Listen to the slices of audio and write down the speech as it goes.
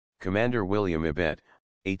Commander William Ibbett,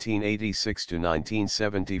 1886 to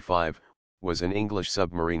 1975, was an English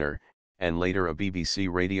submariner, and later a BBC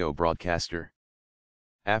radio broadcaster.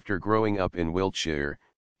 After growing up in Wiltshire,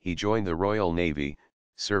 he joined the Royal Navy,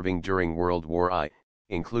 serving during World War I,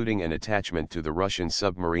 including an attachment to the Russian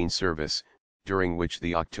submarine service, during which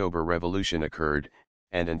the October Revolution occurred,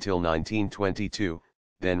 and until 1922,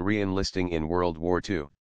 then re-enlisting in World War II.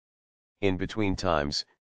 In between times,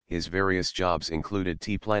 his various jobs included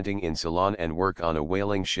tea planting in Ceylon and work on a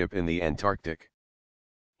whaling ship in the Antarctic.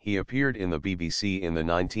 He appeared in the BBC in the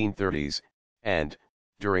 1930s, and,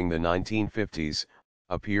 during the 1950s,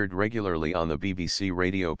 appeared regularly on the BBC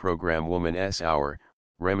radio programme Woman's Hour,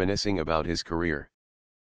 reminiscing about his career.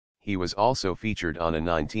 He was also featured on a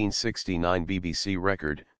 1969 BBC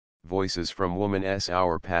record, Voices from Woman's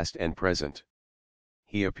Hour Past and Present.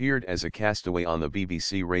 He appeared as a castaway on the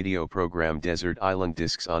BBC radio programme Desert Island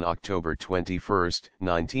Discs on October 21,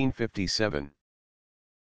 1957.